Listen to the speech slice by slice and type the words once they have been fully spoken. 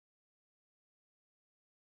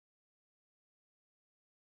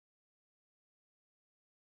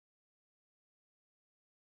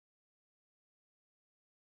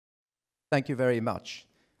Thank you very much.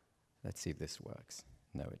 Let's see if this works.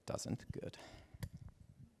 No, it doesn't. Good.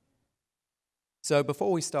 So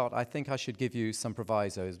before we start, I think I should give you some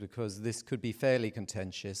provisos because this could be fairly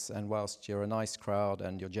contentious, and whilst you're a nice crowd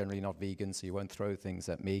and you're generally not vegan, so you won't throw things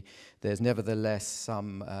at me, there's nevertheless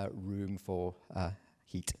some room for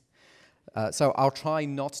heat. So I'll try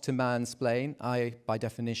not to mansplain. I, by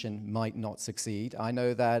definition, might not succeed. I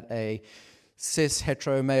know that a cis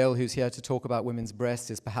hetero male who's here to talk about women's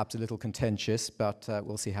breasts is perhaps a little contentious, but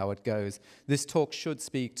we'll see how it goes. This talk should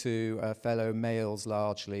speak to fellow males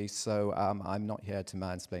largely, so I'm not here to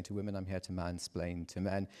mansplain to women, I'm here to mansplain to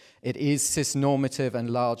men. It is cis-normative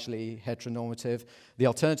and largely heteronormative. The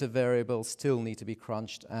alternative variables still need to be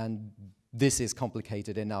crunched, and this is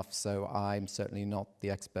complicated enough, so I'm certainly not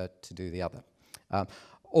the expert to do the other.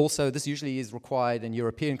 Also, this usually is required in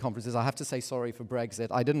European conferences. I have to say sorry for Brexit.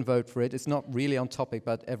 I didn't vote for it. It's not really on topic,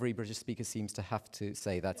 but every British speaker seems to have to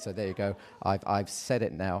say that. So there you go. I've said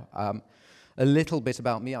it now. A little bit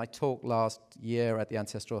about me. I talked last year at the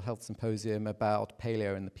Ancestral Health Symposium about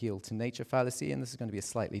paleo and the appeal to nature fallacy, and this is going to be a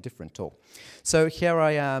slightly different talk. So here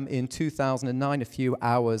I am in 2009, a few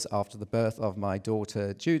hours after the birth of my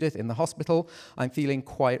daughter Judith in the hospital. I'm feeling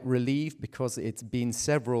quite relieved because it's been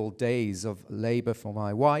several days of labor for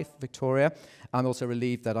my wife, Victoria. I'm also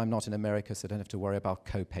relieved that I'm not in America, so I don't have to worry about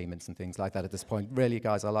co-payments and things like that at this point. Really,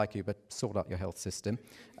 guys, I like you, but sort out your health system.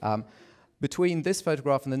 Between this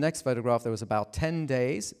photograph and the next photograph, there was about 10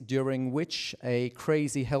 days during which a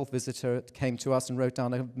crazy health visitor came to us and wrote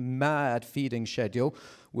down a mad feeding schedule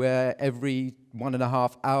where every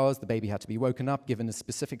 1.5 hours the baby had to be woken up, given a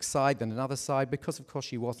specific side, then another side, because, of course,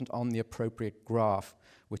 she wasn't on the appropriate graph,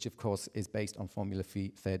 which, of course, is based on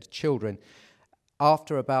formula-fed children.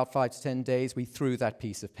 After about 5 to 10 days, we threw that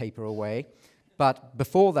piece of paper away. But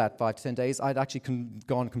before that 5 to 10 days, I'd actually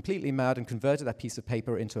gone completely mad and converted that piece of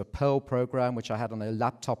paper into a Perl program, which I had on a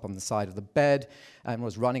laptop on the side of the bed and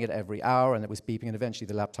was running it every hour, and it was beeping, and eventually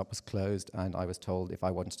the laptop was closed, and I was told if I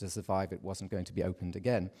wanted to survive, it wasn't going to be opened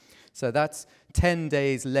again. So that's 10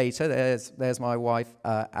 days later. There's my wife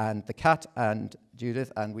and the cat and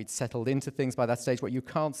Judith, and we'd settled into things by that stage. What you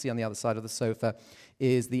can't see on the other side of the sofa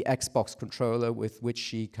is the Xbox controller with which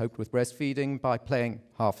she coped with breastfeeding by playing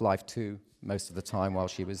Half-Life 2 most of the time while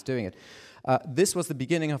she was doing it. This was the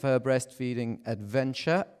beginning of her breastfeeding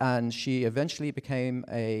adventure, and she eventually became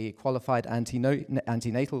a qualified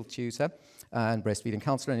antenatal tutor and breastfeeding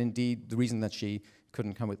counselor, and indeed the reason that she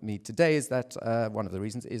couldn't come with me today is that, one of the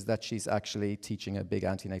reasons is that she's actually teaching a big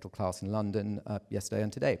antenatal class in London yesterday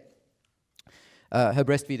and today. Her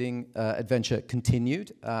breastfeeding adventure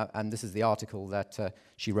continued, and this is the article that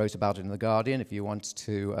she wrote about it in The Guardian. If you want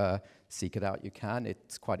to seek it out, you can.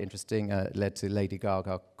 It's quite interesting. It led to Lady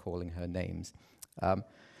Gaga calling her names.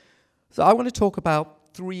 So I want to talk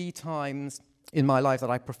about 3 times in my life that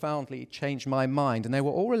I profoundly changed my mind, and they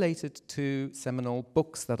were all related to seminal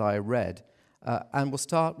books that I read. And we'll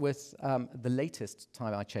start with the latest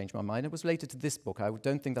time I changed my mind. It was related to this book. I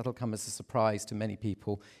don't think that'll come as a surprise to many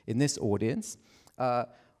people in this audience.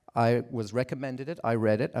 I was recommended it, I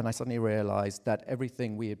read it, and I suddenly realized that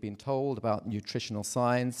everything we had been told about nutritional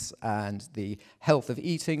science and the health of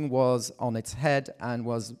eating was on its head and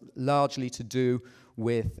was largely to do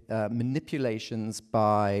with manipulations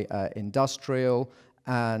by industrial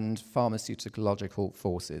and pharmaceuticological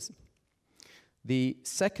forces. The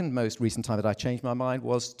second most recent time that I changed my mind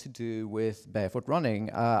was to do with barefoot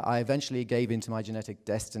running. I eventually gave in to my genetic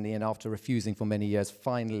destiny, and after refusing for many years,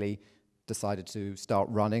 finally decided to start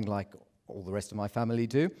running like all the rest of my family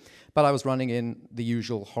do. But I was running in the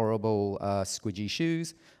usual horrible squidgy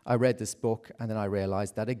shoes. I read this book, and then I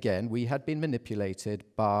realized that, again, we had been manipulated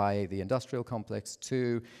by the industrial complex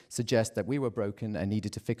to suggest that we were broken and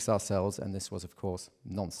needed to fix ourselves, and this was, of course,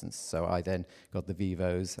 nonsense. So I then got the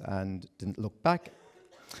Vivos and didn't look back.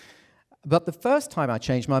 But the first time I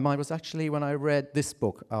changed my mind was actually when I read this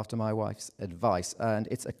book after my wife's advice, and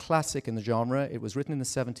it's a classic in the genre. It was written in the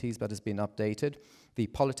 70s but has been updated, The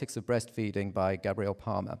Politics of Breastfeeding by Gabrielle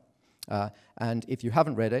Palmer. And if you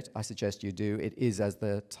haven't read it, I suggest you do. It is, as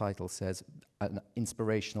the title says, an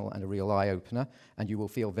inspirational and a real eye-opener, and you will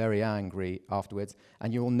feel very angry afterwards,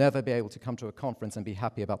 and you will never be able to come to a conference and be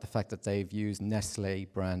happy about the fact that they've used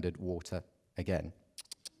Nestle-branded water again.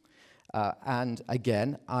 And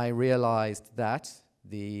again, I realized that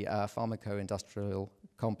the pharmaco-industrial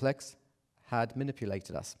complex had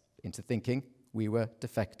manipulated us into thinking we were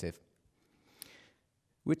defective.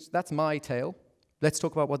 That's my tale. Let's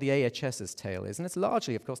talk about what the AHS's tale is. And it's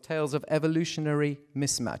largely, of course, tales of evolutionary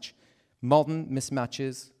mismatch. Modern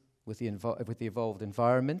mismatches with the evolved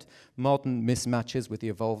environment, modern mismatches with the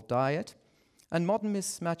evolved diet, and modern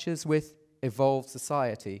mismatches with evolved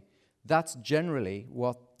society. That's generally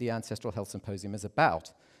what the Ancestral Health Symposium is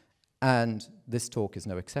about, and this talk is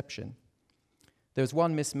no exception. There's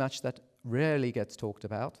one mismatch that rarely gets talked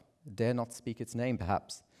about, dare not speak its name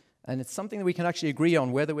perhaps, and it's something that we can actually agree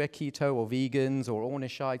on, whether we're keto or vegans or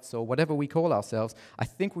Ornishites or whatever we call ourselves. I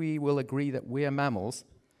think we will agree that we're mammals,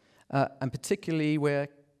 and particularly we're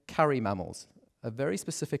carry mammals, a very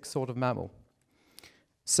specific sort of mammal.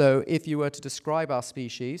 So if you were to describe our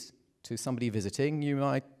species to somebody visiting, you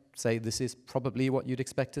might say this is probably what you'd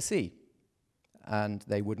expect to see, and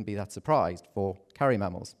they wouldn't be that surprised for carry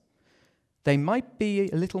mammals. They might be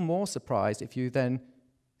a little more surprised if you then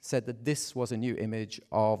said that this was a new image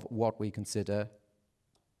of what we consider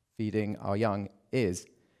feeding our young is.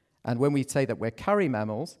 And when we say that we're carry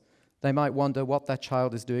mammals, they might wonder what that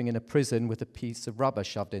child is doing in a prison with a piece of rubber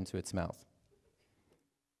shoved into its mouth.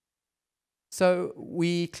 So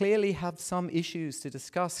we clearly have some issues to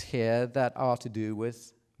discuss here that are to do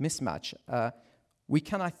with mismatch. We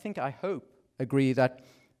can, I hope, agree that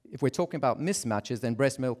if we're talking about mismatches, then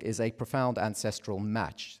breast milk is a profound ancestral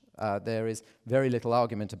match. There is very little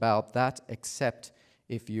argument about that, except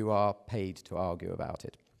if you are paid to argue about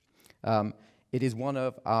it. It is one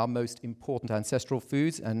of our most important ancestral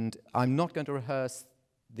foods, and I'm not going to rehearse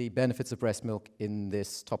the benefits of breast milk in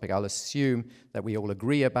this topic. I'll assume that we all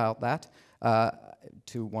agree about that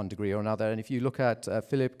to one degree or another. And if you look at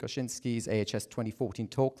Philip Goshinsky's AHS 2014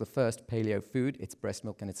 talk, The First Paleo Food, It's Breast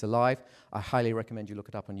Milk and It's Alive, I highly recommend you look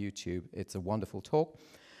it up on YouTube. It's a wonderful talk.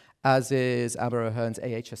 As is Amber O'Hearn's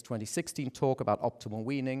AHS 2016 talk about optimal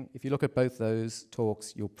weaning. If you look at both those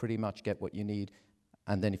talks, you'll pretty much get what you need.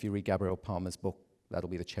 And then if you read Gabrielle Palmer's book, that'll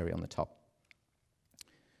be the cherry on the top.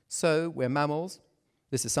 So we're mammals.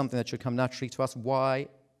 This is something that should come naturally to us. Why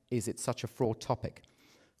is it such a fraught topic?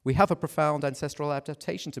 We have a profound ancestral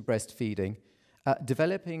adaptation to breastfeeding.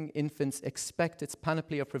 Developing infants expect its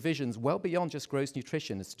panoply of provisions well beyond just gross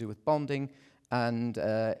nutrition. It's to do with bonding and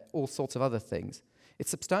all sorts of other things. It's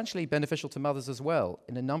substantially beneficial to mothers as well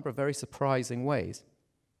in a number of very surprising ways.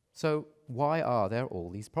 So why are there all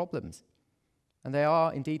these problems? And they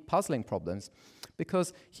are indeed puzzling problems,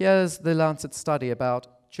 because here's the Lancet study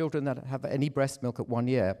about children that have any breast milk at 1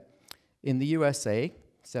 year. In the USA,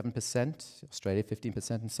 7%, Australia 15%,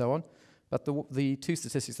 and so on. But the two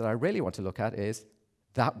statistics that I really want to look at is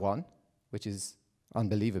that one, which is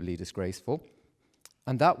unbelievably disgraceful,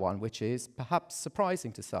 and that one, which is perhaps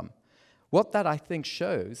surprising to some. What that, I think,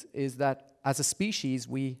 shows is that as a species,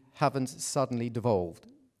 we haven't suddenly devolved.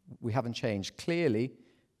 We haven't changed. Clearly,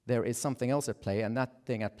 there is something else at play, and that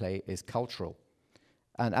thing at play is cultural.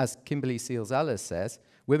 And as Kimberly Seals-Ellis says,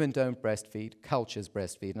 women don't breastfeed, cultures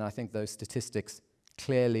breastfeed, and I think those statistics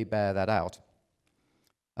clearly bear that out.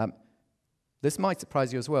 This might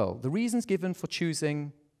surprise you as well. The reasons given for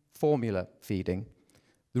choosing formula feeding,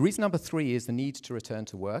 the reason number 3 is the need to return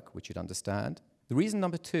to work, which you'd understand. The reason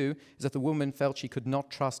number 2 is that the woman felt she could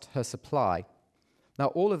not trust her supply. Now,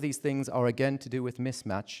 all of these things are again to do with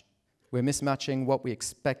mismatch. We're mismatching what we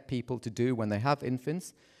expect people to do when they have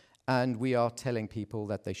infants, and we are telling people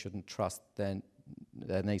that they shouldn't trust their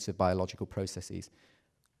native biological processes.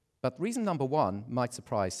 But reason number 1 might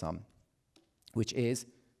surprise some, which is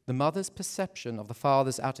the mother's perception of the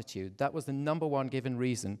father's attitude. That was the number 1 given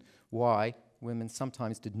reason why women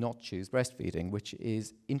sometimes did not choose breastfeeding, which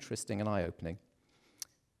is interesting and eye-opening.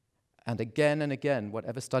 And again,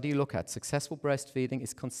 whatever study you look at, successful breastfeeding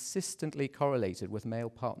is consistently correlated with male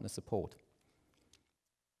partner support.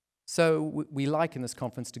 So we like in this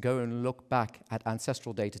conference to go and look back at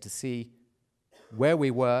ancestral data to see where we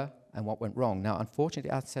were and what went wrong. Now,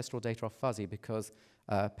 unfortunately, ancestral data are fuzzy because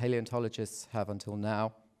paleontologists have until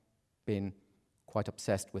now been quite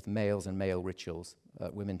obsessed with males and male rituals.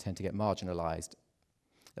 Women tend to get marginalized.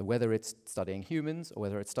 Whether it's studying humans or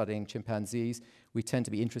whether it's studying chimpanzees, we tend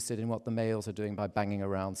to be interested in what the males are doing by banging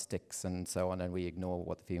around sticks and so on, and we ignore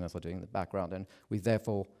what the females are doing in the background, and we've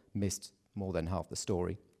therefore missed more than half the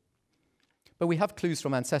story. But we have clues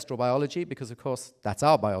from ancestral biology because, of course, that's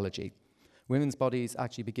our biology. Women's bodies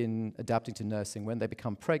actually begin adapting to nursing when they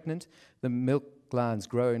become pregnant. The milk glands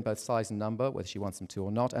grow in both size and number, whether she wants them to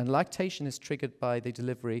or not, and lactation is triggered by the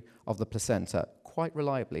delivery of the placenta quite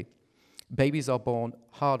reliably. Babies are born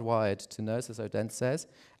hardwired to nurse, as Oden says,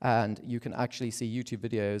 and you can actually see YouTube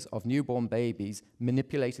videos of newborn babies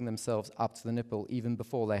manipulating themselves up to the nipple even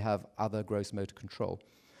before they have other gross motor control.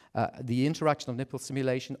 The interaction of nipple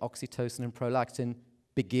stimulation, oxytocin, and prolactin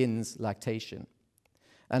begins lactation.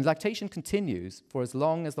 And lactation continues for as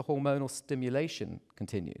long as the hormonal stimulation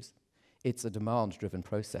continues. It's a demand-driven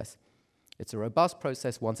process. It's a robust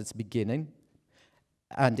process once it's beginning,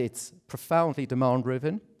 and it's profoundly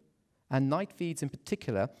demand-driven. And night feeds in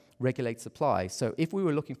particular regulate supply. So if we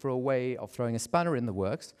were looking for a way of throwing a spanner in the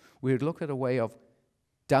works, we would look at a way of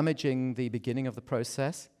damaging the beginning of the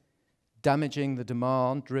process, damaging the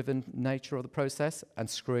demand-driven nature of the process, and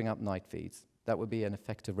screwing up night feeds. That would be an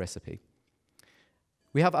effective recipe.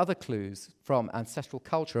 We have other clues from ancestral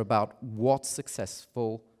culture about what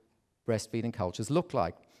successful breastfeeding cultures look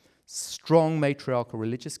like. Strong matriarchal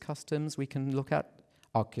religious customs we can look at,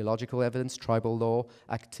 archaeological evidence, tribal law,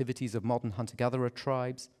 activities of modern hunter-gatherer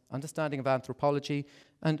tribes, understanding of anthropology,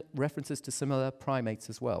 and references to similar primates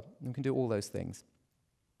as well. And we can do all those things.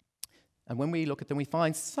 And when we look at them, we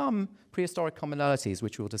find some prehistoric commonalities,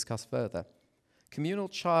 which we'll discuss further. Communal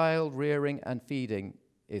child rearing and feeding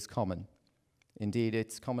is common. Indeed,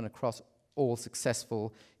 it's common across all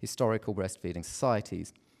successful historical breastfeeding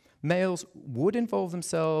societies. Males would involve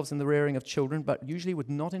themselves in the rearing of children, but usually would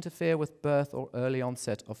not interfere with birth or early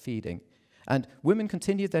onset of feeding. And women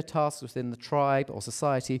continued their tasks within the tribe or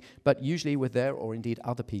society, but usually with their or indeed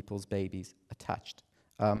other people's babies attached.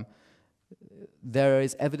 There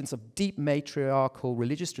is evidence of deep matriarchal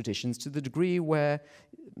religious traditions to the degree where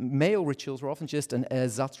male rituals were often just an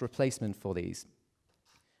ersatz replacement for these.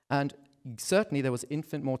 And certainly there was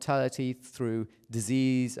infant mortality through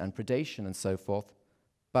disease and predation and so forth.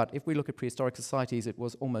 But if we look at prehistoric societies, it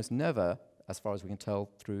was almost never, as far as we can tell,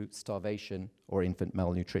 through starvation or infant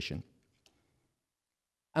malnutrition.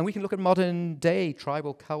 And we can look at modern-day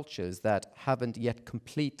tribal cultures that haven't yet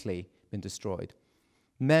completely been destroyed.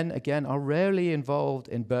 Men, again, are rarely involved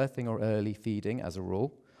in birthing or early feeding, as a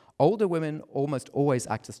rule. Older women almost always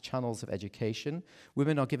act as channels of education.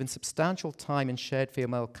 Women are given substantial time in shared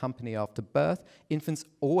female company after birth. Infants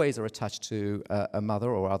always are attached to a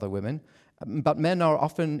mother or other women. But men are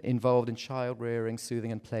often involved in child rearing,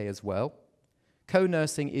 soothing, and play as well.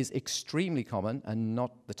 Co-nursing is extremely common, and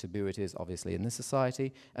not the taboo it is, obviously, in this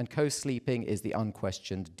society. And co-sleeping is the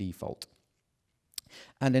unquestioned default.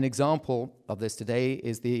 And an example of this today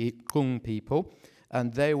is the Kung people,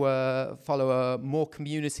 and they follow a more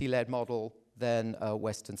community-led model than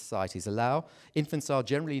Western societies allow. Infants are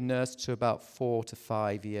generally nursed to about 4 to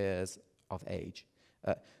 5 years of age.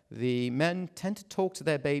 The men tend to talk to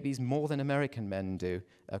their babies more than American men do,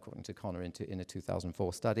 according to Connor in a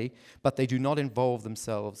 2004 study, but they do not involve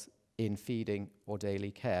themselves in feeding or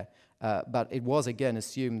daily care. But it was, again,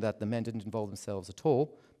 assumed that the men didn't involve themselves at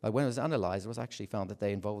all. But when it was analyzed, it was actually found that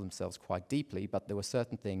they involved themselves quite deeply, but there were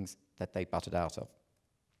certain things that they butted out of.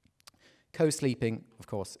 Co-sleeping, of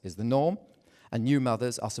course, is the norm, and new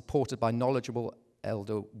mothers are supported by knowledgeable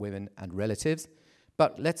elder women and relatives.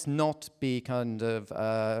 But let's not be kind of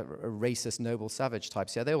racist, noble, savage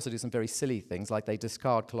types here. They also do some very silly things, like they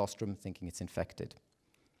discard colostrum thinking it's infected.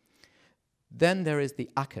 Then there is the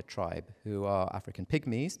Aka tribe, who are African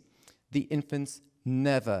pygmies. The infants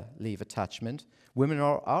never leave attachment. Women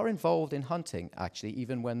are involved in hunting, actually,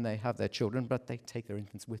 even when they have their children, but they take their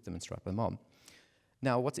infants with them and strap them on.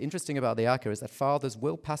 Now, what's interesting about the Aka is that fathers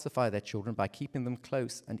will pacify their children by keeping them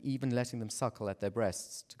close and even letting them suckle at their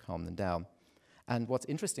breasts to calm them down. And what's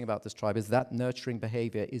interesting about this tribe is that nurturing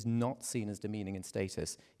behavior is not seen as demeaning in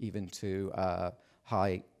status, even to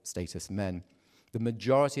high-status men. The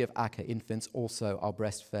majority of Aka infants also are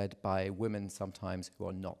breastfed by women sometimes who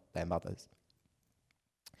are not their mothers.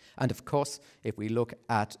 And of course, if we look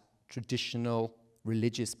at traditional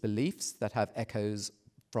religious beliefs that have echoes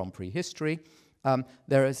from prehistory,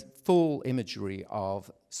 there is full imagery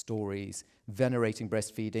of stories venerating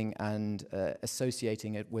breastfeeding and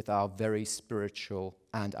associating it with our very spiritual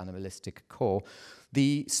and animalistic core.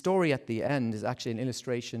 The story at the end is actually an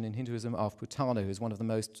illustration in Hinduism of Putana, who's one of the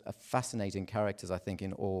most fascinating characters, I think,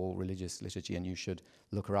 in all religious liturgy, and you should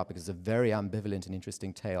look her up because it's a very ambivalent and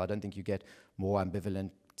interesting tale. I don't think you get more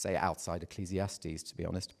ambivalent, say, outside Ecclesiastes, to be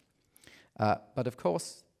honest. But of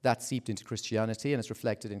course, that seeped into Christianity, and it's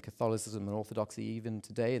reflected in Catholicism and Orthodoxy even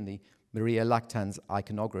today in the Maria Lactans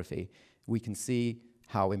iconography. We can see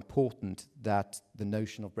how important that the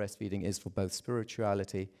notion of breastfeeding is for both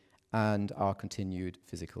spirituality and our continued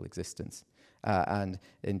physical existence. And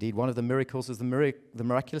indeed, one of the miracles is the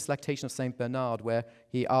miraculous lactation of Saint Bernard, where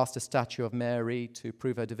he asked a statue of Mary to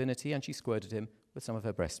prove her divinity, and she squirted him with some of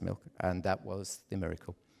her breast milk, and that was the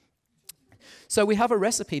miracle. So we have a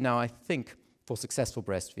recipe now, I think, for successful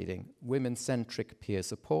breastfeeding: women-centric peer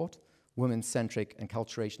support, women-centric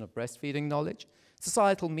enculturation of breastfeeding knowledge,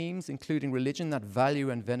 societal memes, including religion, that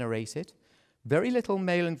value and venerate it, very little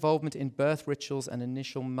male involvement in birth rituals and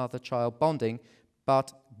initial mother-child bonding,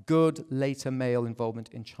 but good later male involvement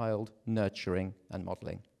in child nurturing and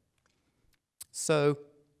modeling. So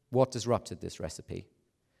what disrupted this recipe?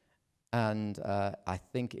 And I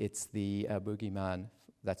think it's the boogeyman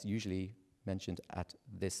that's usually mentioned at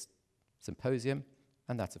this symposium,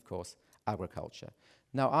 and that's, of course, agriculture.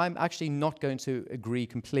 Now, I'm actually not going to agree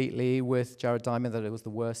completely with Jared Diamond that it was the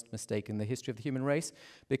worst mistake in the history of the human race,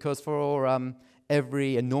 because for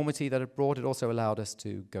every enormity that it brought, it also allowed us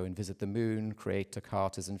to go and visit the moon, create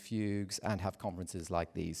toccatas and fugues, and have conferences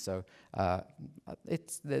like these. So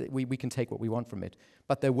we can take what we want from it.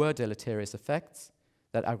 But there were deleterious effects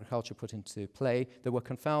that agriculture put into play. There were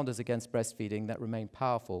confounders against breastfeeding that remain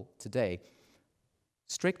powerful today.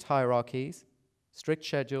 Strict hierarchies, strict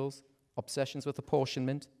schedules, obsessions with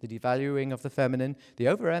apportionment, the devaluing of the feminine, the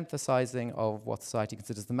overemphasizing of what society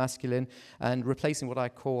considers the masculine, and replacing what I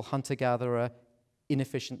call hunter-gatherer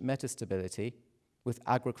inefficient metastability with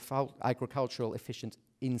agricultural efficient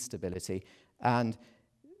instability. And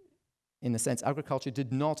in a sense, agriculture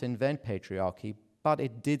did not invent patriarchy, but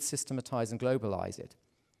it did systematize and globalize it.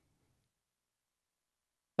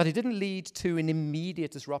 But it didn't lead to an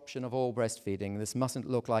immediate disruption of all breastfeeding. This mustn't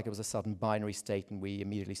look like it was a sudden binary state and we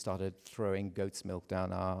immediately started throwing goat's milk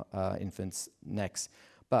down our infants' necks.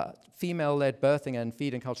 But female-led birthing and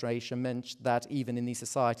feed enculturation meant that even in these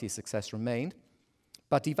societies, success remained.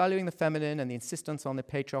 But devaluing the feminine and the insistence on the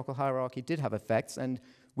patriarchal hierarchy did have effects, and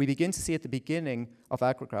we begin to see at the beginning of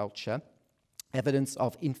agriculture evidence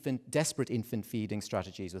of desperate infant feeding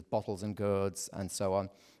strategies with bottles and gourds and so on.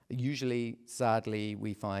 Usually, sadly,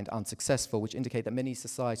 we find unsuccessful, which indicate that many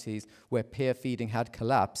societies where peer feeding had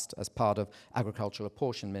collapsed as part of agricultural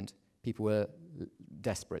apportionment, people were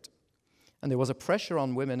desperate. And there was a pressure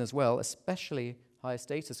on women as well, especially higher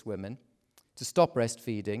status women, to stop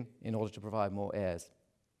breastfeeding in order to provide more heirs.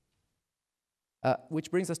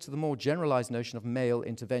 Which brings us to the more generalized notion of male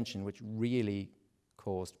intervention, which really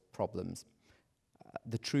caused problems.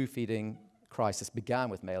 The true feeding crisis began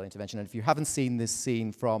with male intervention, and if you haven't seen this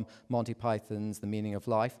scene from Monty Python's The Meaning of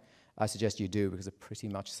Life, I suggest you do, because it pretty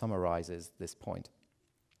much summarizes this point.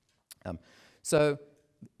 So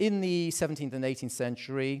in the 17th and 18th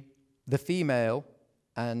century, the female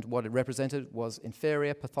and what it represented was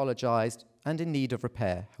inferior, pathologized, and in need of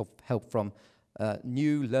repair, help from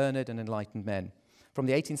new, learned, and enlightened men. From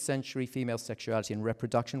the 18th century, female sexuality and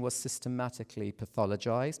reproduction was systematically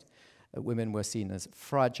pathologized. Women were seen as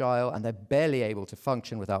fragile, and they're barely able to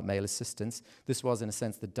function without male assistance. This was, in a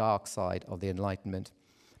sense, the dark side of the Enlightenment.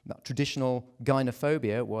 Now, traditional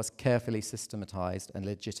gynophobia was carefully systematized and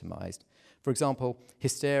legitimized. For example,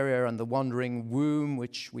 hysteria and the wandering womb,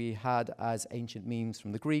 which we had as ancient memes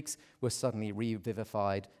from the Greeks, were suddenly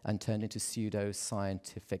revivified and turned into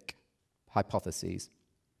pseudo-scientific hypotheses.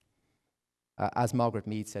 As Margaret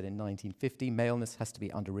Mead said in 1950, maleness has to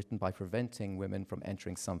be underwritten by preventing women from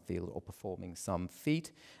entering some field or performing some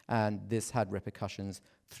feat, and this had repercussions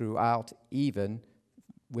throughout, even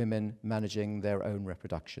women managing their own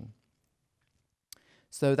reproduction.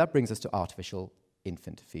 So that brings us to artificial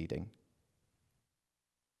infant feeding.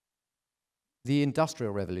 The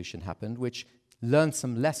Industrial Revolution happened, which learned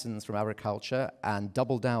some lessons from agriculture and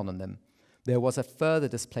doubled down on them. There was a further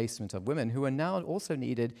displacement of women who are now also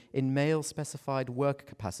needed in male-specified work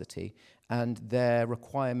capacity, and their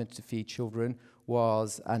requirement to feed children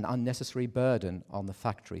was an unnecessary burden on the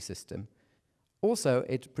factory system. Also,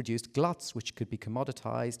 it produced gluts which could be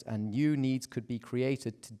commoditized, and new needs could be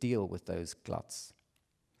created to deal with those gluts.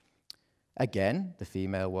 Again, the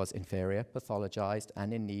female was inferior, pathologized,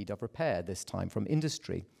 and in need of repair, this time from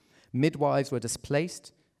industry. Midwives were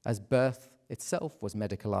displaced as birth itself was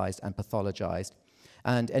medicalized and pathologized.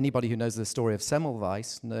 And anybody who knows the story of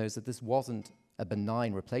Semmelweis knows that this wasn't a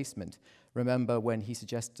benign replacement. Remember when he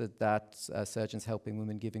suggested that surgeons helping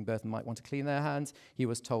women giving birth might want to clean their hands? He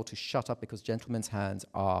was told to shut up because gentlemen's hands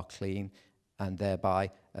are clean, and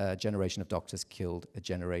thereby a generation of doctors killed a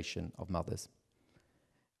generation of mothers.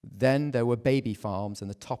 Then there were baby farms and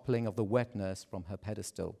the toppling of the wet nurse from her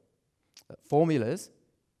pedestal. Formulas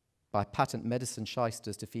by patent medicine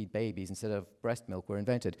shysters to feed babies instead of breast milk were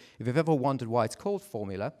invented. If you've ever wondered why it's called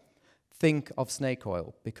formula, think of snake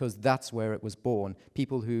oil, because that's where it was born.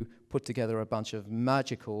 People who put together a bunch of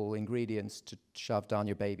magical ingredients to shove down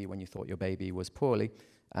your baby when you thought your baby was poorly,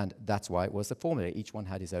 and that's why it was a formula. Each one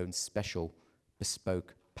had his own special,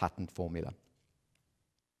 bespoke patent formula.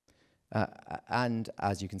 And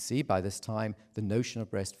as you can see, by this time, the notion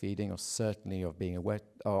of breastfeeding, or certainly of being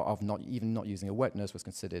not using a wet nurse, was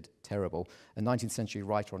considered terrible. A 19th century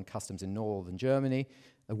writer on customs in northern Germany,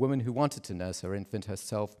 a woman who wanted to nurse her infant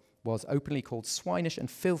herself, was openly called swinish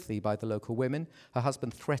and filthy by the local women. Her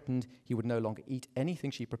husband threatened he would no longer eat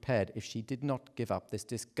anything she prepared if she did not give up this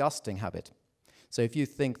disgusting habit. So if you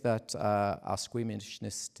think that our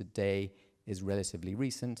squeamishness today is relatively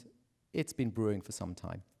recent, it's been brewing for some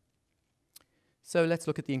time. So let's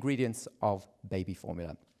look at the ingredients of baby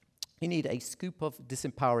formula. You need a scoop of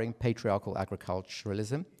disempowering patriarchal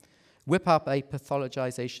agriculturalism, whip up a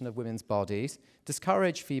pathologization of women's bodies,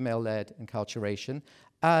 discourage female-led enculturation,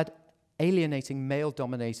 add alienating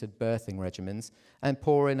male-dominated birthing regimens, and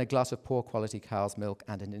pour in a glass of poor-quality cow's milk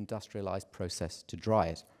and an industrialized process to dry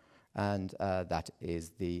it. And that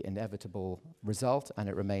is the inevitable result, and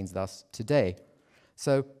it remains thus today.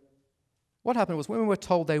 So what happened was women were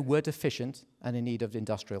told they were deficient and in need of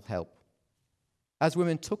industrial help. As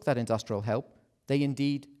women took that industrial help, they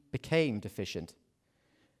indeed became deficient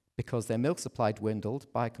because their milk supply dwindled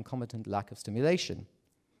by a concomitant lack of stimulation.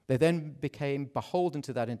 They then became beholden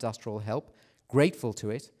to that industrial help, grateful to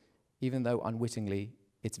it, even though unwittingly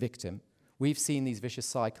its victim. We've seen these vicious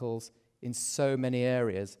cycles in so many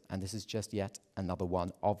areas, and this is just yet another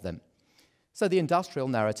one of them. So the industrial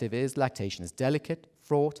narrative is lactation is delicate,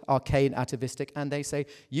 fraught, arcane, atavistic, and they say,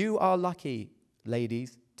 you are lucky,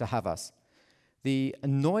 ladies, to have us. The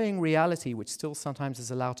annoying reality, which still sometimes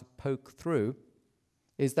is allowed to poke through,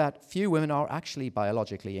 is that few women are actually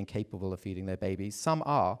biologically incapable of feeding their babies. Some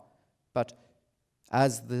are, but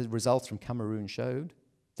as the results from Cameroon showed,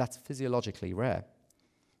 that's physiologically rare.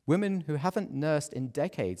 Women who haven't nursed in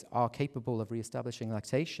decades are capable of reestablishing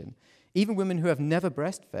lactation. Even women who have never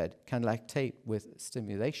breastfed can lactate with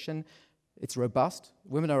stimulation. It's robust.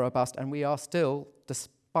 Women are robust, and we are still,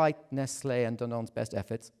 despite Nestlé and Danone's best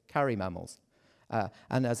efforts, carry mammals.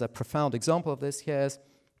 And as a profound example of this, here's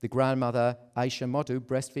the grandmother, Aisha Modu,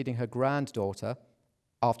 breastfeeding her granddaughter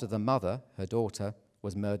after the mother, her daughter,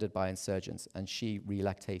 was murdered by insurgents, and she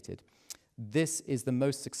relactated. This is the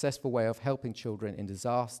most successful way of helping children in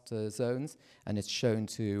disaster zones, and it's shown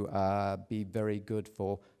to be very good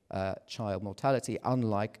for child mortality,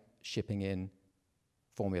 unlike shipping in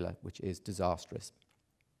formula, which is disastrous.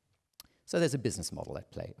 So there's a business model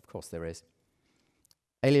at play. Of course there is.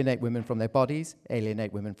 Alienate women from their bodies,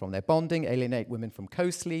 alienate women from their bonding, alienate women from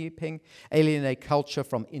co-sleeping, alienate culture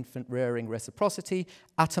from infant-rearing reciprocity,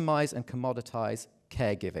 atomize and commoditize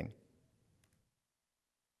caregiving.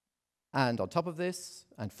 And on top of this,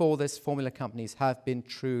 and for this, formula companies have been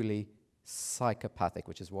truly psychopathic,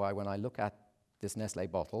 which is why when I look at this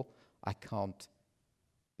Nestlé bottle, I can't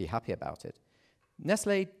be happy about it.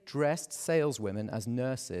 Nestlé dressed saleswomen as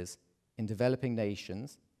nurses in developing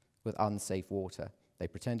nations with unsafe water. They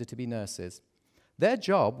pretended to be nurses. Their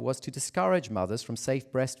job was to discourage mothers from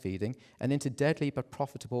safe breastfeeding and into deadly but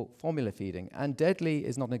profitable formula feeding. And deadly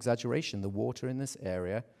is not an exaggeration. The water in this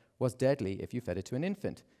area was deadly if you fed it to an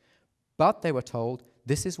infant. But they were told,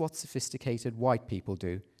 this is what sophisticated white people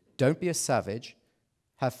do. Don't be a savage.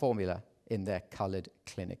 Have formula in their colored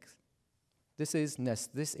clinics. This is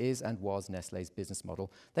and was Nestlé's business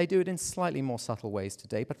model. They do it in slightly more subtle ways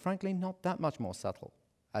today, but frankly not that much more subtle,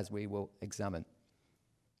 as we will examine.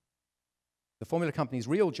 The formula company's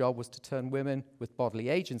real job was to turn women with bodily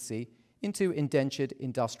agency into indentured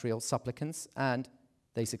industrial supplicants, and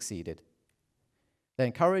they succeeded. They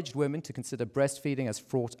encouraged women to consider breastfeeding as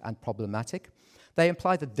fraught and problematic. They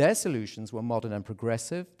implied that their solutions were modern and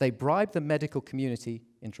progressive. They bribed the medical community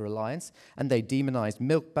into reliance, and they demonized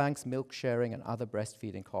milk banks, milk sharing, and other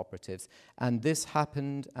breastfeeding cooperatives. And this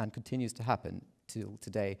happened and continues to happen till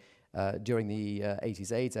today. During the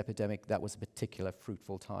 80s AIDS epidemic, that was a particular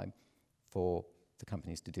fruitful time for the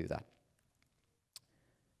companies to do that.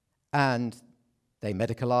 And they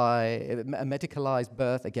medicalized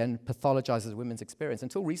birth, again, pathologizes women's experience.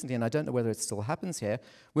 Until recently, and I don't know whether it still happens here,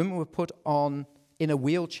 women were put on in a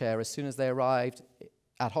wheelchair as soon as they arrived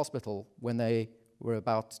at hospital when they were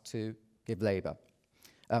about to give labor.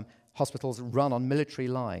 Hospitals run on military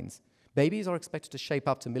lines. Babies are expected to shape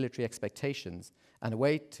up to military expectations, and a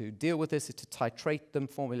way to deal with this is to titrate them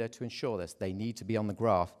formula to ensure this. They need to be on the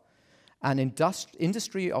graph. An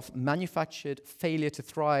industry of manufactured failure to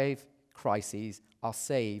thrive crises are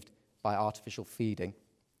saved by artificial feeding.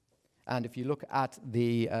 And if you look at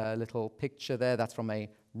the little picture there, that's from a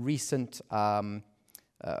recent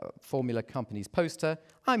formula company's poster.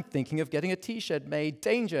 I'm thinking of getting a t-shirt made.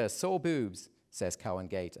 Danger, sore boobs, says Cowan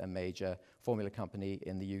Gate, a major formula company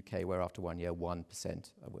in the UK where after 1 year,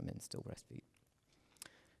 1% of women still breastfeed.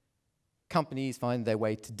 Companies find their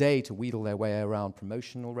way today to wheedle their way around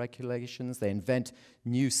promotional regulations. They invent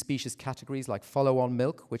new species categories like follow-on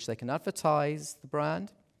milk, which they can advertise the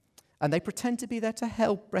brand. And they pretend to be there to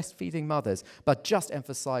help breastfeeding mothers, but just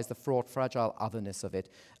emphasize the fraught, fragile otherness of it.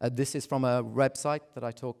 This is from a website that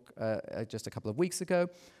I took just a couple of weeks ago.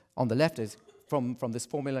 On the left is from this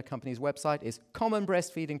formula company's website is common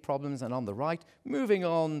breastfeeding problems, and on the right, moving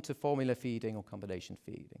on to formula feeding or combination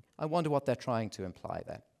feeding. I wonder what they're trying to imply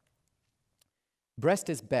there. Breast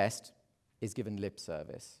is best is given lip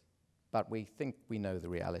service. But we think we know the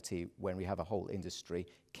reality when we have a whole industry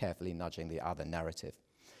carefully nudging the other narrative.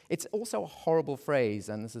 It's also a horrible phrase,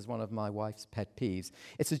 and this is one of my wife's pet peeves.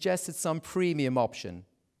 It suggests it's some premium option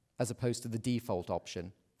as opposed to the default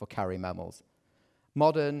option for carry mammals.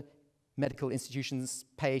 Modern medical institutions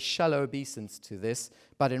pay shallow obeisance to this,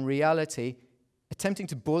 but in reality, attempting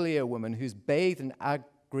to bully a woman who's bathed in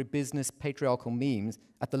agribusiness patriarchal memes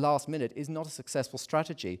at the last minute is not a successful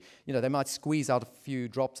strategy. You know, they might squeeze out a few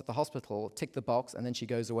drops at the hospital, tick the box, and then she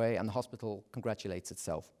goes away and the hospital congratulates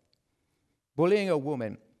itself. Bullying a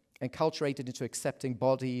woman enculturated into accepting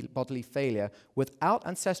bodily failure without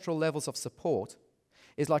ancestral levels of support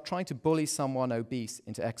is like trying to bully someone obese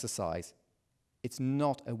into exercise. It's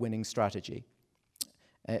not a winning strategy.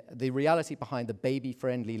 The reality behind the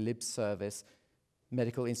baby-friendly lip service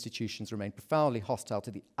medical institutions remain profoundly hostile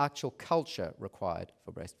to the actual culture required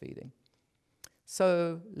for breastfeeding.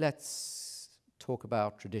 So let's talk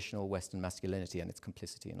about traditional Western masculinity and its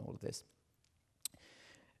complicity in all of this.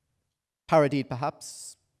 Parodied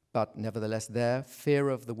perhaps, but nevertheless there, fear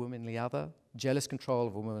of the womanly other, jealous control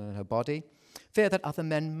of a woman and her body, fear that other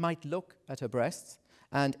men might look at her breasts,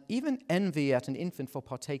 and even envy at an infant for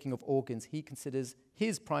partaking of organs he considers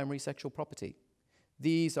his primary sexual property.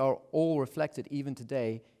 These are all reflected even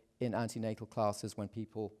today in antenatal classes when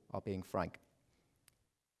people are being frank.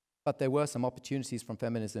 But there were some opportunities from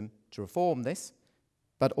feminism to reform this,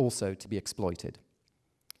 but also to be exploited.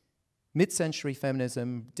 Mid-century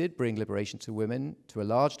feminism did bring liberation to women. To a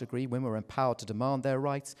large degree, women were empowered to demand their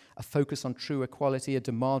rights, a focus on true equality, a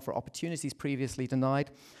demand for opportunities previously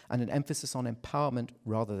denied, and an emphasis on empowerment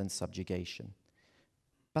rather than subjugation.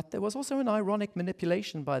 But there was also an ironic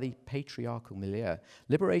manipulation by the patriarchal milieu.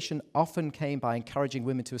 Liberation often came by encouraging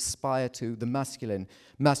women to aspire to the masculine.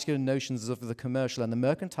 Masculine notions of the commercial and the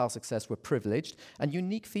mercantile success were privileged, and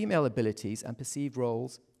unique female abilities and perceived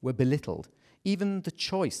roles were belittled. Even the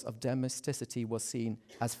choice of domesticity was seen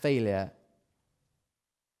as failure.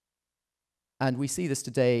 And we see this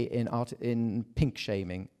today in pink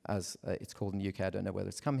shaming, as it's called in the UK. I don't know whether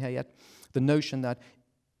it's come here yet. The notion that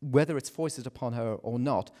whether it's foisted upon her or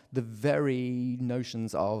not, the very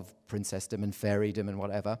notions of princessdom and fairydom and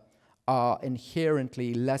whatever are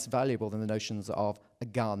inherently less valuable than the notions of a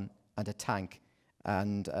gun and a tank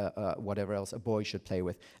and whatever else a boy should play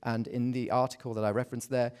with. And in the article that I referenced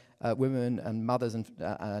there, women and mothers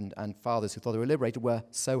and fathers who thought they were liberated were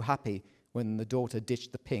so happy when the daughter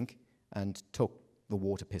ditched the pink and took the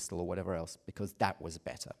water pistol or whatever else, because that was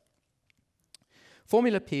better.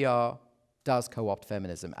 Formula PR does co-opt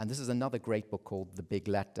feminism, and this is another great book called The Big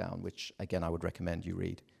Letdown, which, again, I would recommend you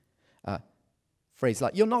read. Phrase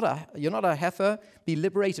like, you're not a heifer, be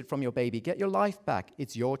liberated from your baby, get your life back,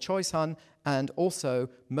 it's your choice, hun. And also,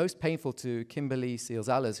 most painful to Kimberly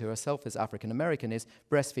Seals-Allers, who herself is African-American, is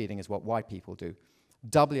breastfeeding is what white people do.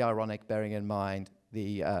 Doubly ironic, bearing in mind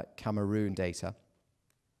the Cameroon data.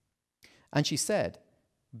 And she said,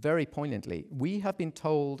 very poignantly, we have been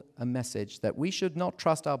told a message that we should not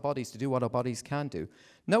trust our bodies to do what our bodies can do.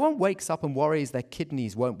 No one wakes up and worries their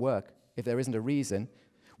kidneys won't work if there isn't a reason.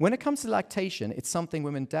 When it comes to lactation, it's something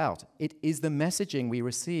women doubt. It is the messaging we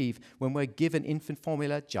receive when we're given infant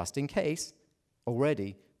formula just in case.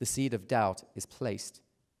 Already, the seed of doubt is placed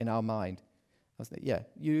in our mind. I was like, yeah,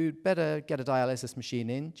 you'd better get a dialysis machine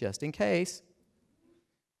in just in case.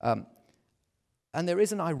 And there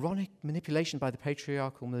is an ironic manipulation by the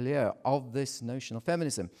patriarchal milieu of this notion of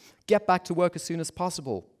feminism. Get back to work as soon as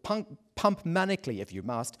possible. Pump manically if you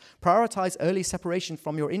must. Prioritize early separation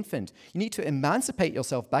from your infant. You need to emancipate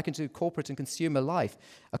yourself back into corporate and consumer life.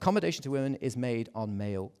 Accommodation to women is made on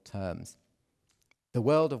male terms. The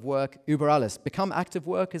world of work, über alles. Become active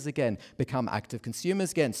workers again. Become active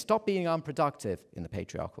consumers again. Stop being unproductive in the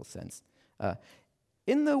patriarchal sense.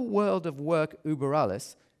 In the world of work, über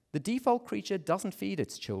alles, the default creature doesn't feed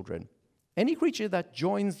its children. Any creature that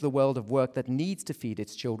joins the world of work that needs to feed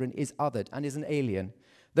its children is othered and is an alien.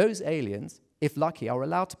 Those aliens, if lucky, are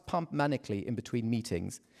allowed to pump manically in between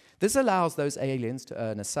meetings. This allows those aliens to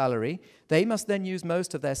earn a salary. They must then use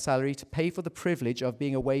most of their salary to pay for the privilege of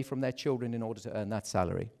being away from their children in order to earn that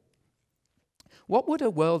salary. What would a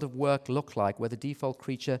world of work look like where the default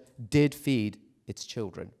creature did feed its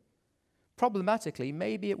children? Problematically,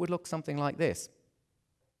 maybe it would look something like this.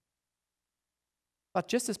 But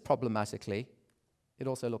just as problematically, it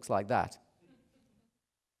also looks like that.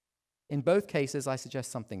 In both cases, I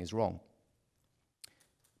suggest something is wrong.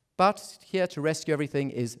 But here to rescue everything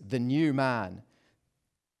is the new man.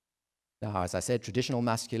 Now, as I said, traditional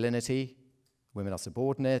masculinity, women are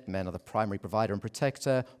subordinate, men are the primary provider and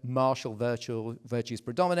protector, martial virtues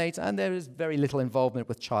predominate, and there is very little involvement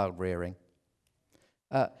with child rearing.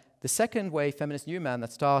 The second wave feminist new man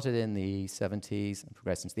that started in the 70s and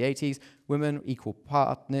progressed into the 80s, women equal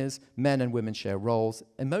partners, men and women share roles,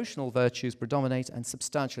 emotional virtues predominate, and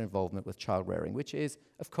substantial involvement with child rearing, which is,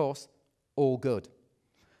 of course, all good.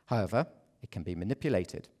 However, it can be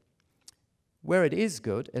manipulated. Where it is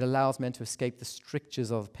good, it allows men to escape the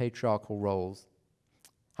strictures of patriarchal roles.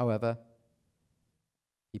 However,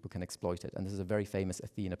 people can exploit it. And this is a very famous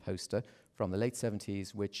Athena poster from the late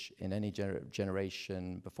 70s, which in any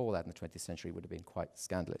generation before that in the 20th century would have been quite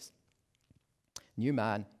scandalous. New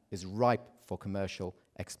man is ripe for commercial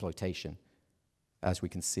exploitation, as we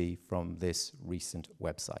can see from this recent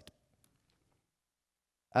website.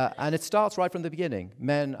 And it starts right from the beginning.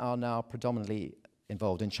 Men are now predominantly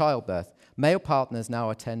involved in childbirth. Male partners now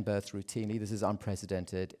attend births routinely. This is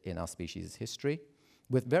unprecedented in our species' history,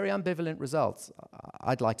 with very ambivalent results.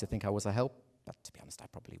 I'd like to think I was a help, but to be honest, I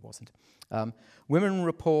probably wasn't. Women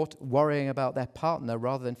report worrying about their partner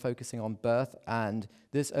rather than focusing on birth, and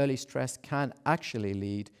this early stress can actually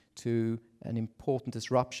lead to an important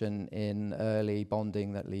disruption in early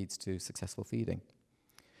bonding that leads to successful feeding.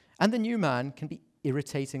 And the new man can be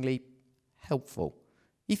irritatingly helpful.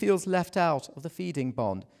 He feels left out of the feeding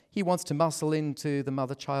bond. He wants to muscle into the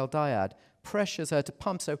mother-child dyad, pressures her to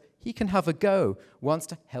pump so he can have a go, wants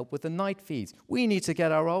to help with the night feeds. We need to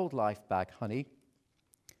get our old life back, honey.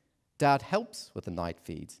 Dad helps with the night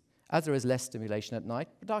feeds. As there is less stimulation at night,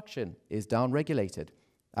 production is downregulated.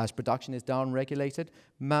 As production is downregulated,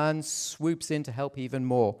 man swoops in to help even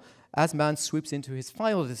more, as man swoops into his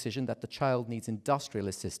final decision that the child needs industrial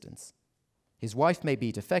assistance. His wife may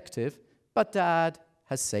be defective, but dad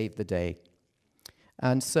has saved the day.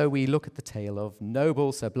 And so we look at the tale of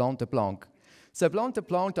noble Sir Blanc de Blanc. Sir Blanc de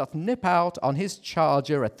Blanc doth nip out on his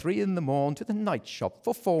charger at 3 in the morn to the night shop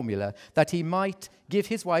for formula, that he might give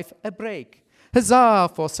his wife a break. Huzzah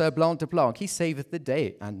for Sir Blanc de Blanc, he saveth the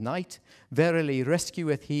day and night. Verily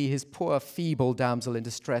rescueth he his poor feeble damsel in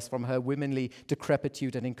distress from her womanly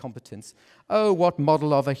decrepitude and incompetence. Oh, what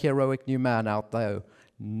model of a heroic new man art thou,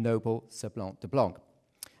 noble Sir Blanc de Blanc.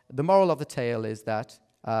 The moral of the tale is that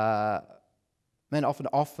men often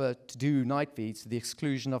offer to do night feeds to the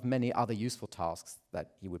exclusion of many other useful tasks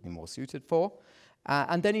that he would be more suited for.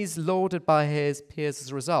 And then he's lauded by his peers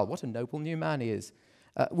as a result. What a noble new man he is.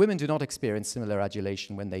 Women do not experience similar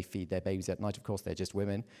adulation when they feed their babies at night. Of course, they're just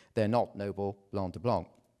women. They're not noble Blanc de Blanc.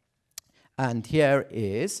 And here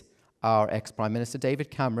is our ex-Prime Minister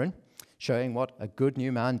David Cameron showing what a good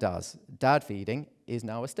new man does. Dad feeding is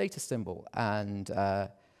now a status symbol, and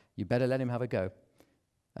you better let him have a go.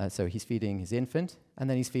 So he's feeding his infant, and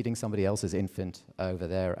then he's feeding somebody else's infant over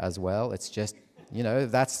there as well. It's just, you know,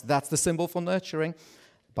 that's the symbol for nurturing.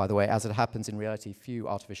 By the way, as it happens in reality, few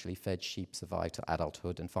artificially fed sheep survive to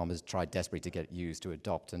adulthood, and farmers try desperately to get ewes to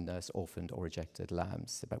adopt and nurse orphaned or rejected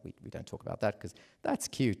lambs. But we don't talk about that because that's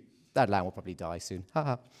cute. That lamb will probably die soon.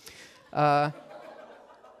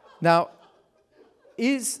 Now,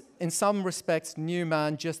 is, in some respects, new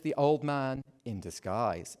man just the old man in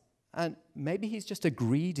disguise? And maybe he's just a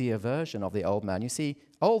greedier version of the old man. You see,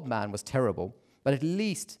 old man was terrible, but at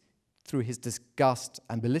least through his disgust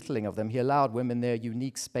and belittling of them, he allowed women their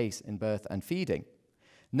unique space in birth and feeding.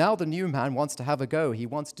 Now the new man wants to have a go. He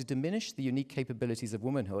wants to diminish the unique capabilities of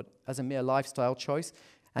womanhood as a mere lifestyle choice,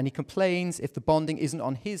 and he complains if the bonding isn't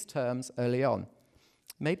on his terms early on.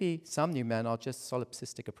 Maybe some new men are just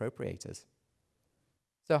solipsistic appropriators.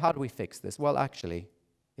 So how do we fix this? Well, actually,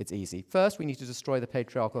 it's easy. First, we need to destroy the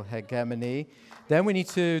patriarchal hegemony. Then we need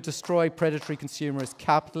to destroy predatory consumerist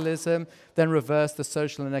capitalism. Then reverse the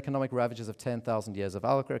social and economic ravages of 10,000 years of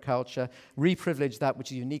agriculture. Reprivilege that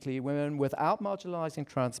which is uniquely women without marginalizing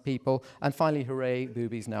trans people. And finally, hooray,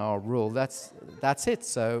 boobies now rule. That's it.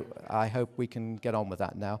 So I hope we can get on with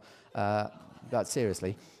that now. But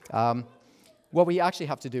seriously. What we actually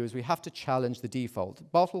have to do is we have to challenge the default.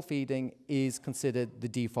 Bottle feeding is considered the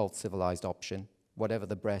default civilized option, whatever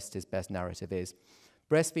the breast's best narrative is.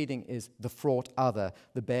 Breastfeeding is the fraught other,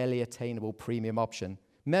 the barely attainable premium option.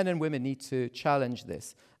 Men and women need to challenge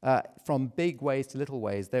this. From big ways to little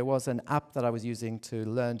ways. There was an app that I was using to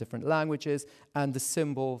learn different languages, and the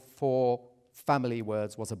symbol for family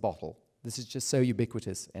words was a bottle. This is just so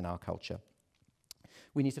ubiquitous in our culture.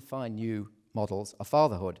 We need to find new models of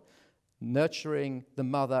fatherhood. Nurturing the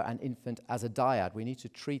mother and infant as a dyad. We need to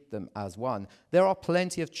treat them as one. There are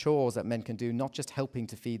plenty of chores that men can do, not just helping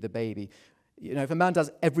to feed the baby. You know, if a man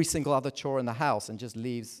does every single other chore in the house and just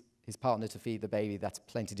leaves his partner to feed the baby, that's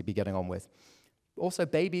plenty to be getting on with. Also,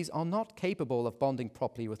 babies are not capable of bonding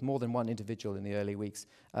properly with more than one individual in the early weeks.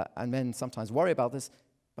 And men sometimes worry about this,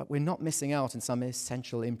 but we're not missing out on some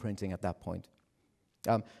essential imprinting at that point.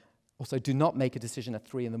 Also, do not make a decision at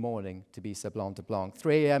 3 in the morning to be so blanc de blanc.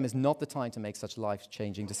 3 a.m. is not the time to make such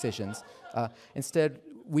life-changing decisions. Instead,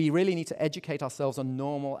 we really need to educate ourselves on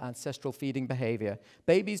normal ancestral feeding behavior.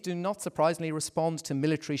 Babies do not surprisingly respond to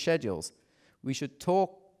military schedules. We should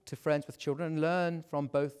talk to friends with children and learn from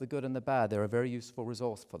both the good and the bad. They're a very useful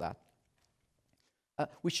resource for that.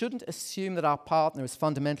 We shouldn't assume that our partner is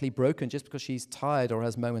fundamentally broken just because she's tired or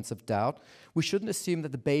has moments of doubt. We shouldn't assume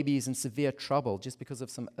that the baby is in severe trouble just because of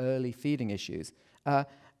some early feeding issues.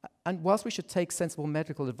 And whilst we should take sensible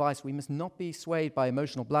medical advice, we must not be swayed by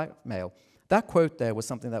emotional blackmail. That quote there was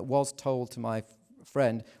something that was told to my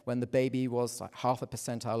friend when the baby was like half a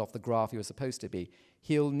percentile off the graph he was supposed to be.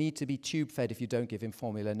 He'll need to be tube-fed if you don't give him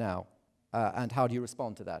formula now. And how do you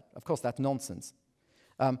respond to that? Of course, that's nonsense.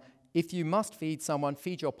 If you must feed someone,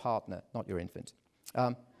 feed your partner, not your infant.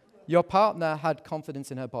 Your partner had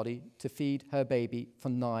confidence in her body to feed her baby for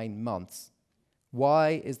 9 months.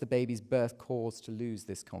 Why is the baby's birth caused to lose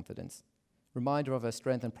this confidence? Reminder of her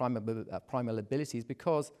strength and primal abilities,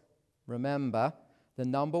 because, remember, the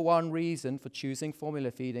number one reason for choosing formula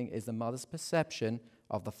feeding is the mother's perception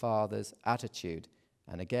of the father's attitude.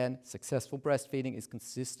 And again, successful breastfeeding is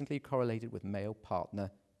consistently correlated with male partner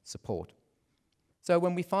support. So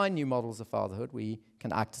when we find new models of fatherhood, we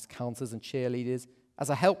can act as counselors and cheerleaders,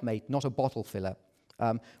 as a helpmate, not a bottle filler.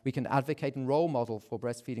 We can advocate and role model for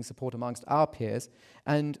breastfeeding support amongst our peers.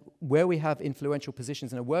 And where we have influential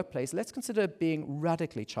positions in a workplace, let's consider being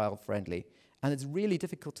radically child-friendly. And it's really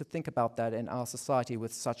difficult to think about that in our society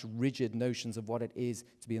with such rigid notions of what it is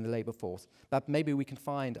to be in the labor force. But maybe we can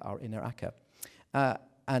find our inner Akka.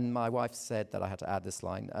 And my wife said that I had to add this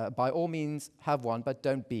line. By all means, have one, but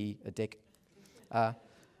don't be a dick.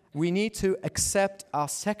 We need to accept our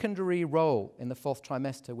secondary role in the 4th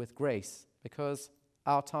trimester with grace, because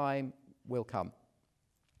our time will come.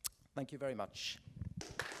 Thank you very much.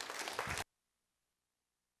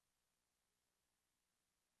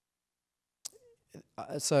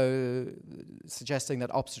 So suggesting that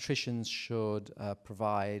obstetricians should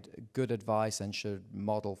provide good advice and should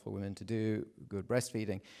model for women to do good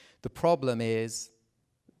breastfeeding. The problem is,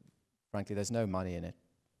 frankly, there's no money in it.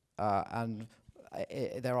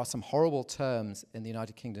 There are some horrible terms in the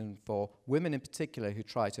United Kingdom for women in particular who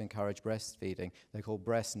try to encourage breastfeeding. They're called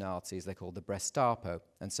breast Nazis, they're called the breastapo,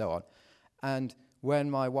 and so on. And when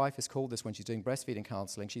my wife is called this when she's doing breastfeeding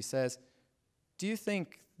counseling, she says, do you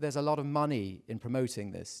think there's a lot of money in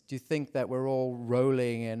promoting this? Do you think that we're all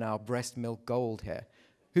rolling in our breast milk gold here?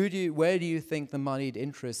 Where do you think the moneyed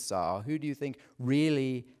interests are? Who do you think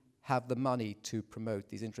really have the money to promote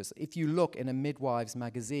these interests? If you look in a midwife's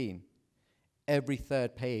magazine, every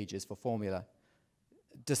 3rd page is for formula.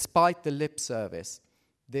 Despite the lip service,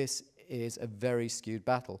 this is a very skewed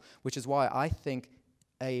battle, which is why I think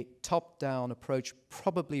a top-down approach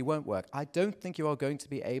probably won't work. I don't think you are going to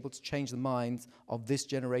be able to change the minds of this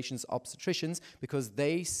generation's obstetricians, because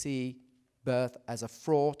they see birth as a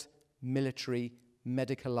fraught, military,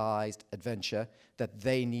 medicalized adventure that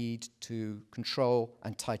they need to control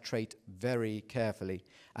and titrate very carefully.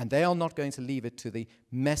 And they are not going to leave it to the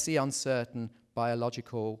messy, uncertain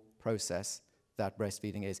biological process that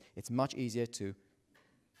breastfeeding is. It's much easier to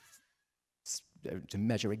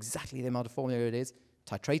measure exactly the amount of formula it is,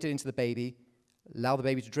 titrate it into the baby, allow the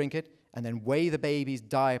baby to drink it, and then weigh the baby's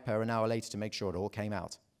diaper an hour later to make sure it all came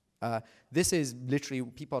out. This is literally,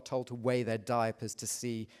 people are told to weigh their diapers to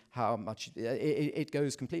see how much, it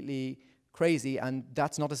goes completely crazy, and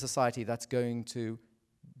that's not a society that's going to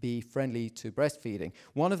be friendly to breastfeeding.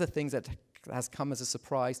 One of the things that has come as a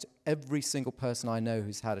surprise to every single person I know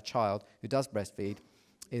who's had a child who does breastfeed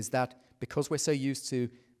is that because we're so used to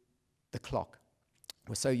the clock,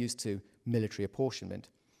 we're so used to military apportionment,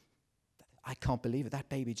 I can't believe it. That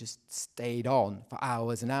baby just stayed on for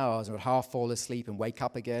hours and hours and would half fall asleep and wake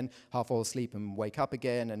up again, half fall asleep and wake up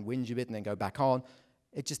again and whinge a bit and then go back on.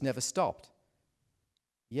 It just never stopped.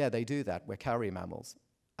 Yeah, they do that. We're carrier mammals.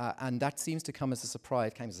 And that seems to come as a surprise.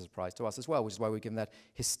 It came as a surprise to us as well, which is why we're given that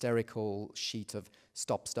hysterical sheet of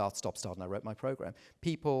stop, start, and I wrote my program.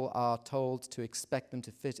 People are told to expect them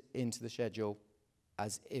to fit into the schedule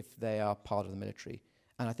as if they are part of the military.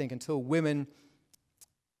 And I think until women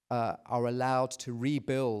are allowed to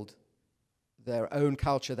rebuild their own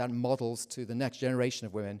culture that models to the next generation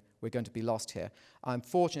of women, we're going to be lost here. I'm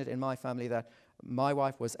fortunate in my family that my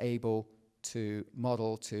wife was able to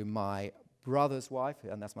model to my brother's wife,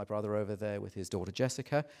 and that's my brother over there with his daughter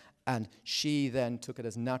Jessica, and she then took it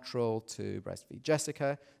as natural to breastfeed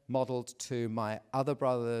Jessica, modeled to my other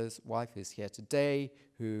brother's wife, who's here today,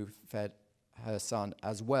 who fed her son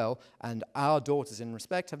as well, and our daughters in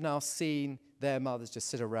respect have now seen their mothers just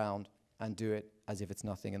sit around and do it as if it's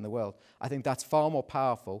nothing in the world. I think that's far more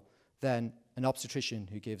powerful than an obstetrician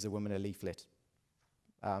who gives a woman a leaflet.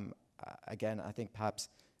 Again, I think perhaps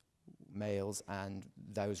males and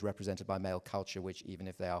those represented by male culture, which even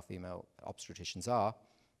if they are female obstetricians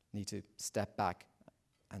need to step back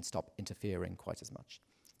and stop interfering quite as much.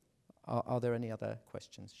 Are there any other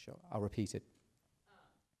questions? Sure, I'll repeat it.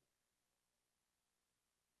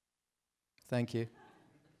 Thank you.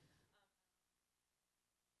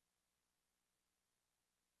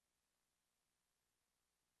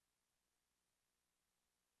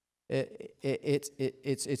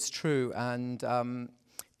 It's true, and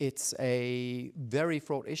it's a very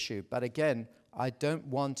fraught issue. But again, I don't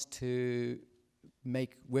want to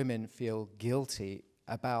make women feel guilty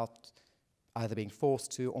about either being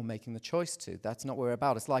forced to or making the choice to. That's not what we're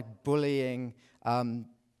about. It's like bullying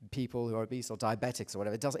people who are obese or diabetics or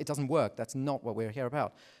whatever. It doesn't work. That's not what we're here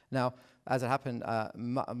about. Now, as it happened,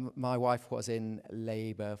 my wife was in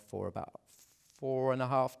labor for about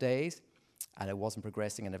 4.5 days, and it wasn't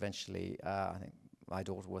progressing, and eventually I think my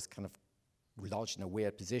daughter was kind of lodged in a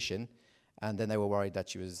weird position, and then they were worried that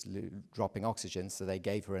she was dropping oxygen, so they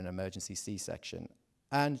gave her an emergency C-section.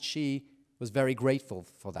 And she was very grateful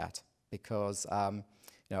for that, because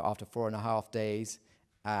after 4.5 days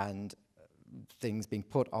and things being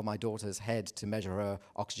put on my daughter's head to measure her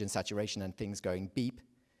oxygen saturation and things going beep,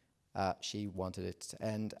 she wanted it to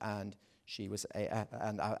end, and she was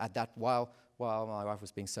at that while my wife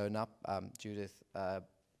was being sewn up, Judith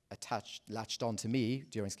latched on to me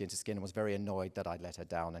during Skin to Skin and was very annoyed that I'd let her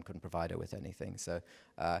down and couldn't provide her with anything. So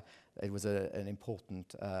it was an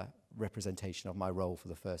important representation of my role for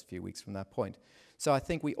the first few weeks from that point. So I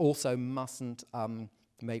think we also mustn't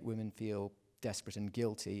make women feel desperate and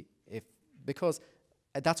guilty, because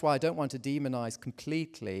that's why I don't want to demonize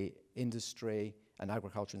completely industry and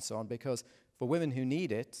agriculture and so on, because for women who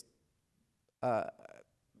need it,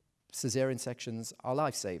 cesarean sections are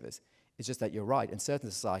lifesavers. It's just that you're right. In certain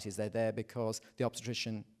societies, they're there because the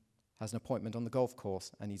obstetrician has an appointment on the golf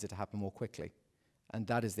course and needs it to happen more quickly. And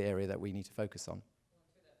that is the area that we need to focus on.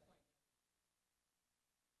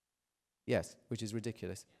 Yes, which is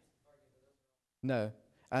ridiculous. No.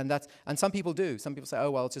 And some people do. Some people say,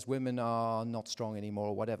 oh, well, it's just women are not strong anymore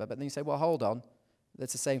or whatever. But then you say, well, hold on.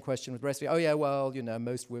 That's the same question with breastfeeding. Oh, yeah, well,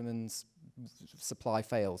 most women's supply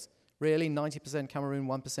fails. Really? 90% Cameroon,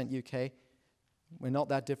 1% UK? We're not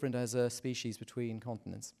that different as a species between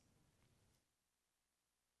continents.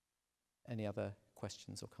 Any other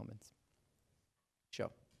questions or comments? Sure.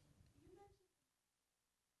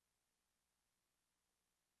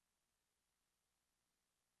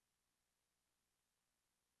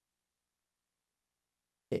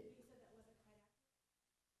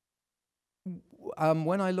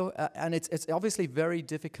 When I look, and it's obviously very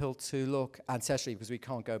difficult to look ancestrally because we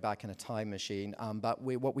can't go back in a time machine, but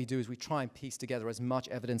what we do is we try and piece together as much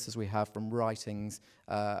evidence as we have from writings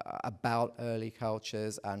about early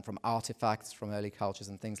cultures and from artifacts from early cultures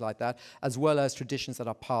and things like that, as well as traditions that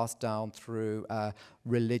are passed down through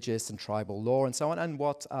religious and tribal law and so on, and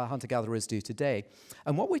what hunter-gatherers do today.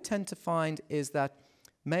 And what we tend to find is that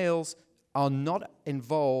males are not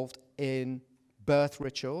involved in birth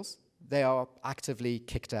rituals. They are actively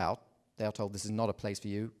kicked out. They are told, this is not a place for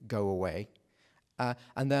you, go away.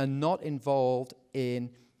 And they're not involved in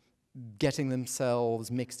getting themselves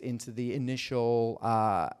mixed into the initial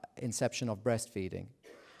inception of breastfeeding.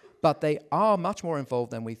 But they are much more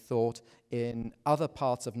involved than we thought in other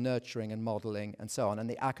parts of nurturing and modeling and so on. And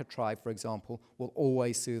the Aka tribe, for example, will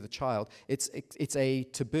always soothe the child. It's a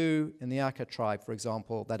taboo in the Aka tribe, for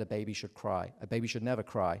example, that a baby should cry. A baby should never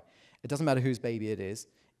cry. It doesn't matter whose baby it is.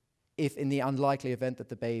 If in the unlikely event that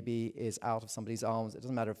the baby is out of somebody's arms, it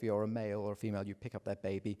doesn't matter if you're a male or a female, you pick up that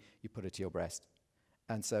baby, you put it to your breast.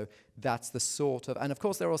 And so that's the sort of, and of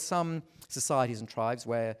course there are some societies and tribes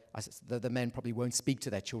where the men probably won't speak to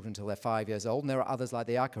their children until they're 5 years old, and there are others like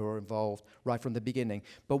the Aka who are involved right from the beginning.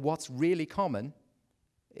 But what's really common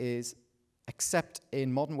is, except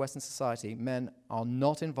in modern Western society, men are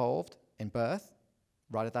not involved in birth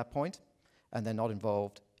right at that point, and they're not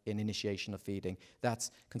involved in initiation of feeding. That's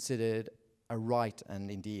considered a right and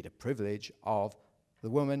indeed a privilege of the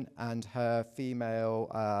woman and her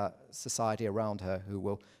female society around her who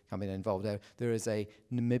will come in and involved. There is a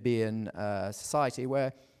Namibian society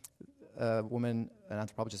where a woman, an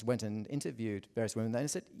anthropologist, went and interviewed various women and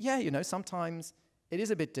said, yeah, sometimes it is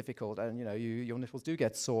a bit difficult and, your nipples do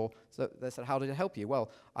get sore. So they said, how did it help you? Well,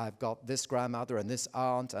 I've got this grandmother and this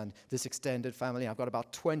aunt and this extended family. I've got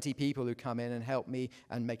about 20 people who come in and help me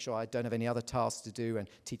and make sure I don't have any other tasks to do and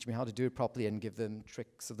teach me how to do it properly and give them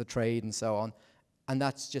tricks of the trade and so on. And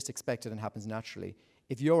that's just expected and happens naturally.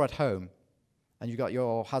 If you're at home And you've got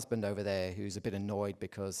your husband over there who's a bit annoyed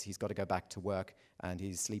because he's got to go back to work and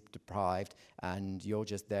he's sleep deprived, and you're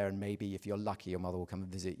just there, and maybe if you're lucky, your mother will come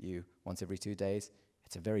and visit you once every 2 days.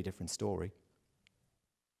 It's a very different story.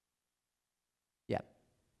 Yeah.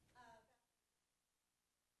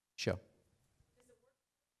 Sure.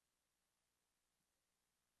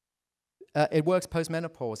 It works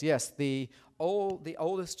post-menopause, yes. The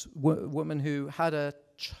oldest woman who had a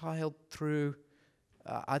child through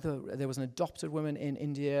either there was an adopted woman in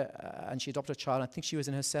India and she adopted a child. I think she was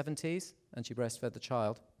in her 70s and she breastfed the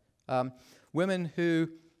child. Women who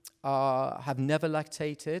have never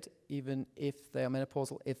lactated, even if they are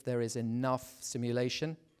menopausal, if there is enough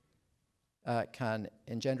stimulation, can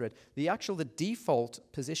engender it. The default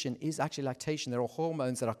position is actually lactation. There are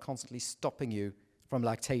hormones that are constantly stopping you from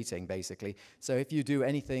lactating, basically. So if you do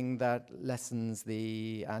anything that lessens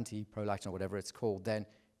the anti-prolactin or whatever it's called, then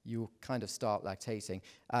you kind of start lactating.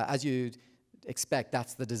 As you'd expect,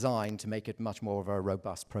 that's the design to make it much more of a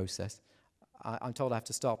robust process. I'm told I have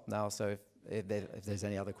to stop now, so if there's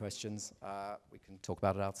any other questions, we can talk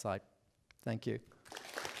about it outside. Thank you.